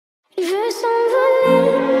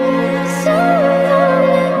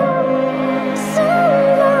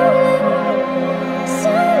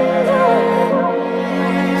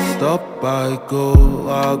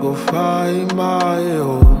I go find my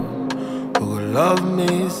own. Who will love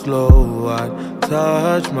me slow and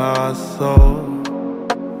touch my soul.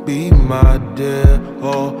 Be my dear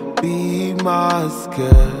or be my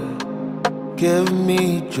scare. Give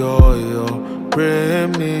me joy or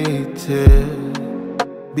bring me tears.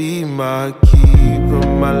 Be my keeper,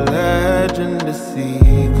 my legend, the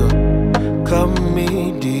seeker. Cut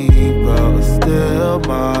me deeper, still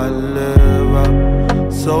my liver.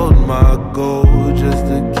 Sold my gold just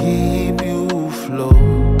to keep you afloat.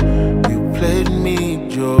 You played me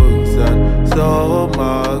jokes and sold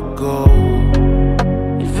my gold.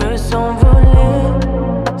 Il veut s'envoler,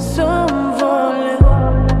 s'envoler,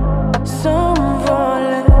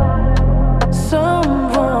 s'envoler,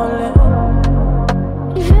 s'envoler.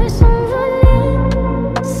 Il veut s'envoler,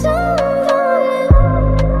 s'envoler,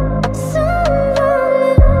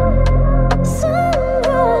 s'envoler,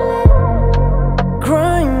 s'envoler.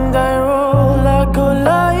 Grind, I roll, I go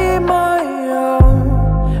like my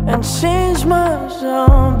own, and change my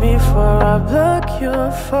zone before I block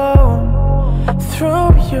your phone.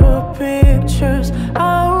 Throw your pictures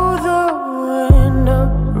out the window.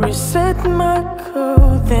 Reset my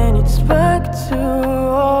code, then it's back to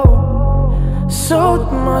old.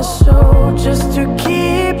 Sold my soul just to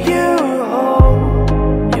keep you whole.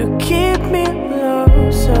 You keep me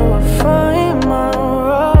low, so I find my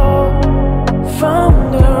road.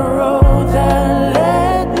 Found the road that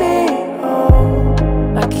led me home.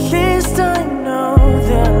 At least I know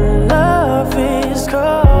that love is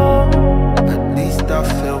cold. I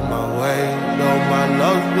feel my way, though my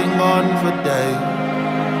love's been gone for days.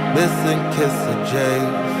 Missing kiss of Jay,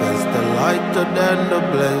 face the light and then the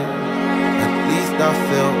blade. At least I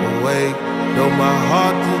feel awake, though my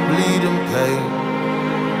heart is bleeding pain.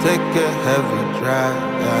 Take a heavy drag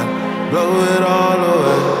and blow it all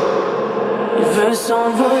away. Il veut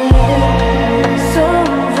s'envoler,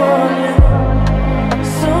 s'envoler,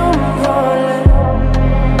 s'envoler,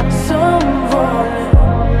 s'envoler.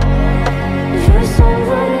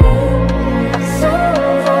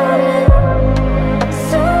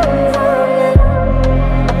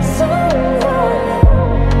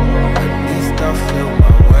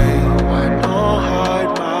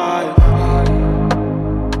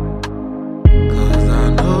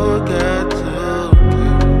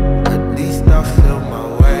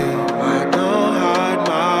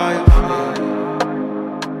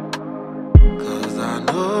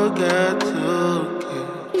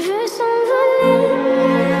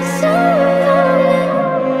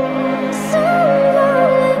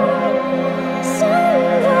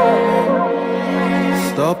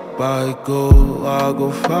 I go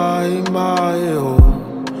find my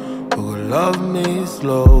own. Who will love me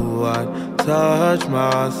slow and touch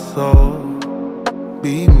my soul.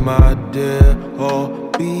 Be my dear or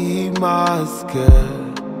be my scare.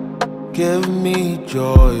 Give me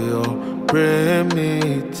joy or bring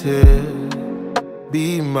me tears.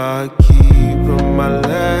 Be my keeper, my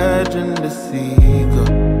legend, the seeker.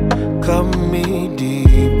 Cut me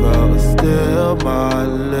deeper, still my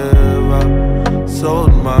liver.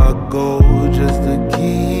 Sold my gold just to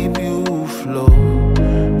keep you afloat.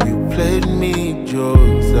 You played me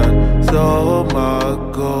jokes and sold my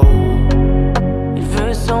gold. Il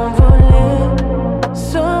veut s'envoler,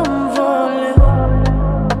 s'envoler,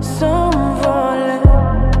 s'envoler,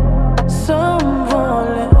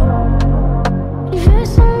 s'envoler. Il veut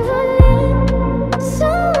s'envoler,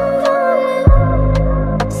 s'envoler,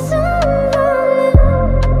 s'envoler,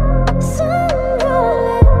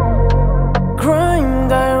 s'envoler.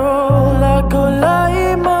 Grind, I roll, I go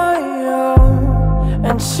like my own,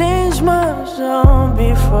 and change my zone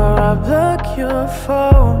before I block your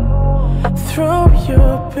phone. Throw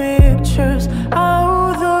your pictures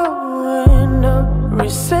out the window.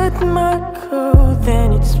 Reset my code,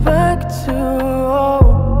 then it's back to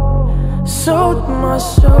old. Sold my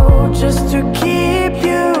soul just to keep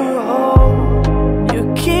you whole. You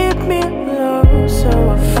keep me low, so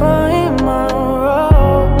I find my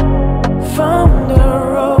road. Found the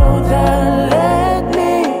road that led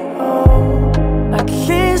me home. At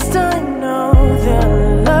least I know that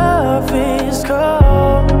love is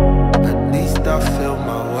cold. I feel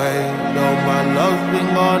my way, though my love's been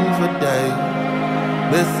gone for days.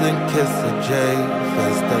 Missing kiss of Jay,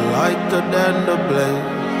 face the light and then the blade.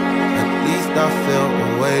 At least I feel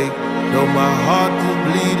awake, though my heart is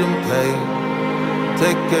bleeding pain.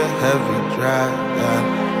 Take a heavy drag and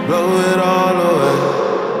blow it all away.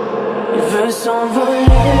 Il veut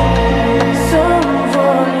s'envoler,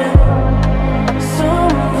 s'envoler,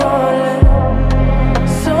 s'envoler,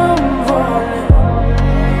 s'envoler.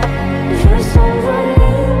 Il veut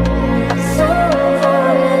s'envoler,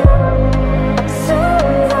 s'envoler,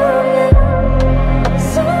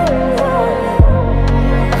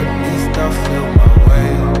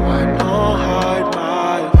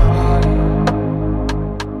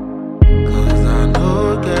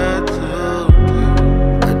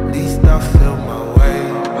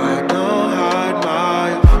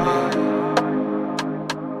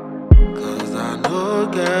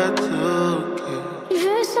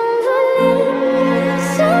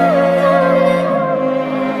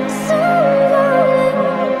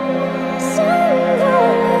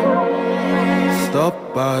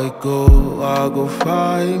 Stop, I go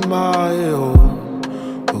find my own.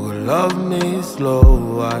 Who could love me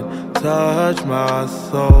slow, I'd touch my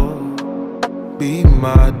soul. Be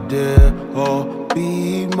my dear or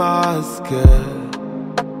be my scare.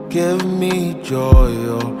 Give me joy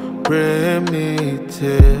or bring me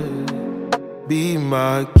tears. Be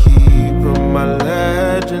my keeper, my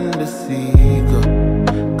legend, the seeker.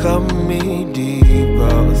 Cut me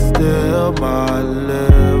deeper, still my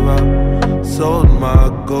liver. Sold my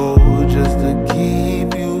gold just to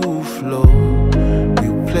keep you afloat.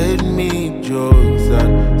 You played me jokes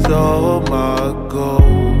and sold my gold.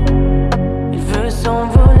 Il veut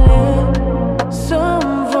s'envoler,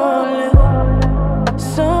 s'envoler,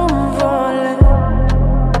 s'envoler,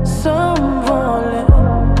 s'envoler.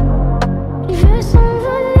 Il veut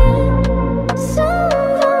s'envoler,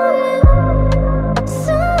 s'envoler,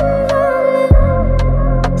 s'envoler,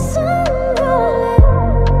 s'envoler.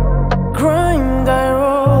 Grind, I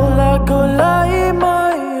roll, I go light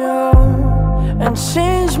my own and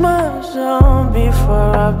change my zone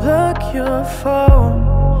before I block your phone.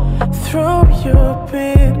 Throw your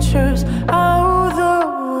pictures out the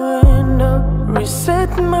window.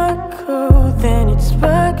 Reset my code, then it's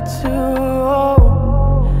back to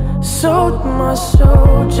old. Sold my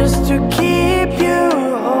soul just to keep you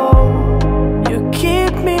whole. You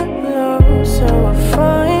keep me low, so I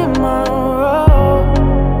find my road.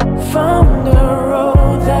 Found a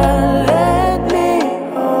road that led me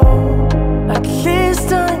home. At least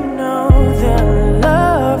I know that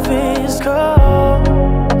love is cold.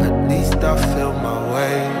 At least I feel my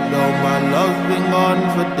way, though my love's been gone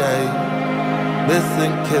for days.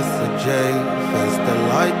 Listen, kiss a J, face the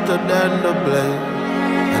lighter than the blade.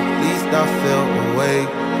 At least I feel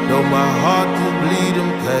awake, though my heart is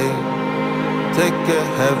bleeding pain. Take a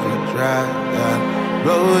heavy drag and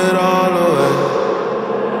blow it all away.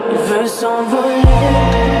 Il veut s'envoler,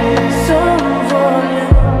 s'envoler,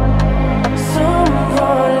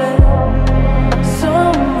 s'envoler,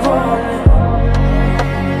 s'envoler.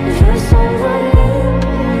 Il veut s'envoler,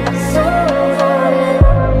 s'envoler,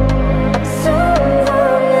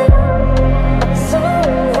 s'envoler,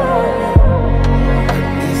 s'envoler. At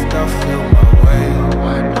least I feel my way,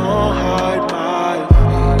 I don't hide my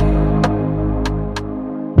feet.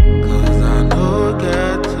 'Cause I know it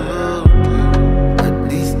get too deep. At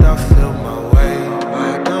least I feel my way,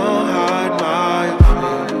 I don't hide my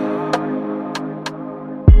feet.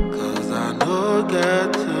 'Cause I know it get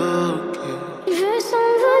too deep. Il veut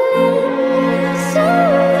s'envoler,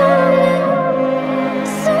 s'envoler,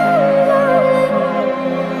 s'envoler,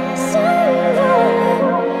 s'envoler.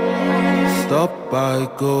 Stop, I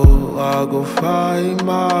go find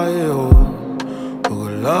my own. Who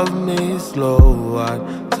could love me slow, I'd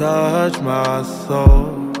touch my soul.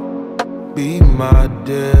 Be my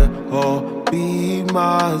dear or be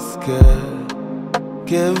my scare.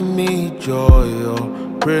 Give me joy or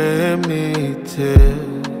bring me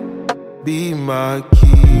tears. Be my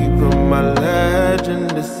keeper, my legend,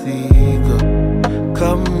 the seeker.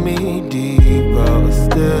 Cut me deeper,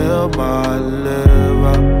 still my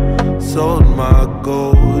liver. Sold my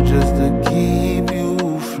gold just to keep you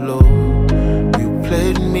afloat. You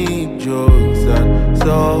played me jokes and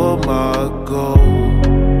sold my gold.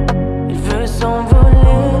 Il veut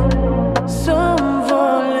s'envoler,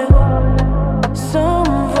 s'envoler,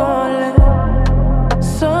 s'envoler,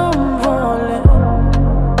 s'envoler.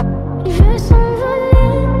 Il veut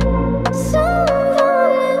s'envoler,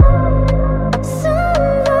 s'envoler,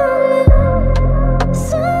 s'envoler,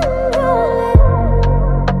 s'envoler.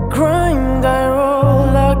 Grind, I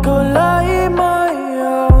roll, I go light my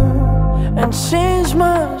own and change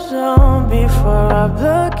my zone before I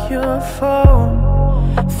block your phone.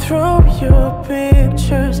 Throw your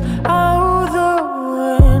pictures out the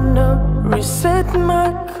window. Reset my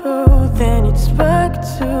code, then it's back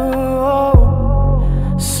to old.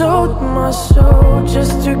 Sold my soul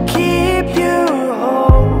just to keep you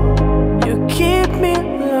whole. You keep me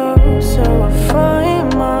low, so I find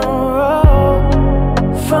my road.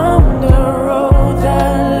 Found a road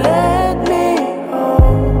that led me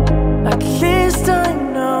home. At least I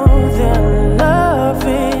know that love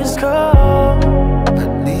is cold.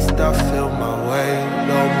 At least I feel my way,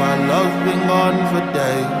 though my love's been gone for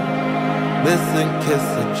days. Listen, kiss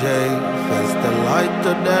a J, face the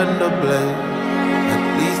lighter than the blade. At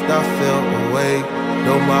least I feel awake,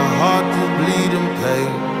 though my heart is bleeding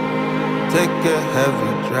pain. Take a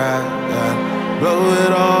heavy drag and blow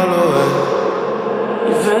it all away.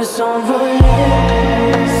 Il veut s'envoler,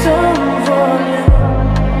 s'envoler,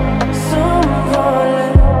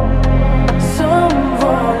 s'envoler,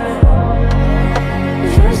 s'envoler. Il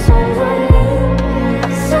veut s'envoler,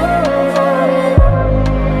 s'envoler,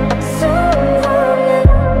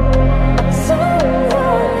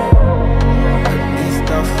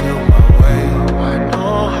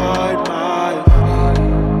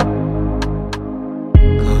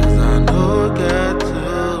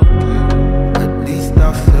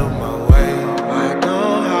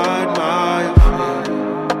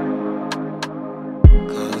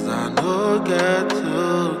 care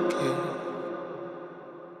to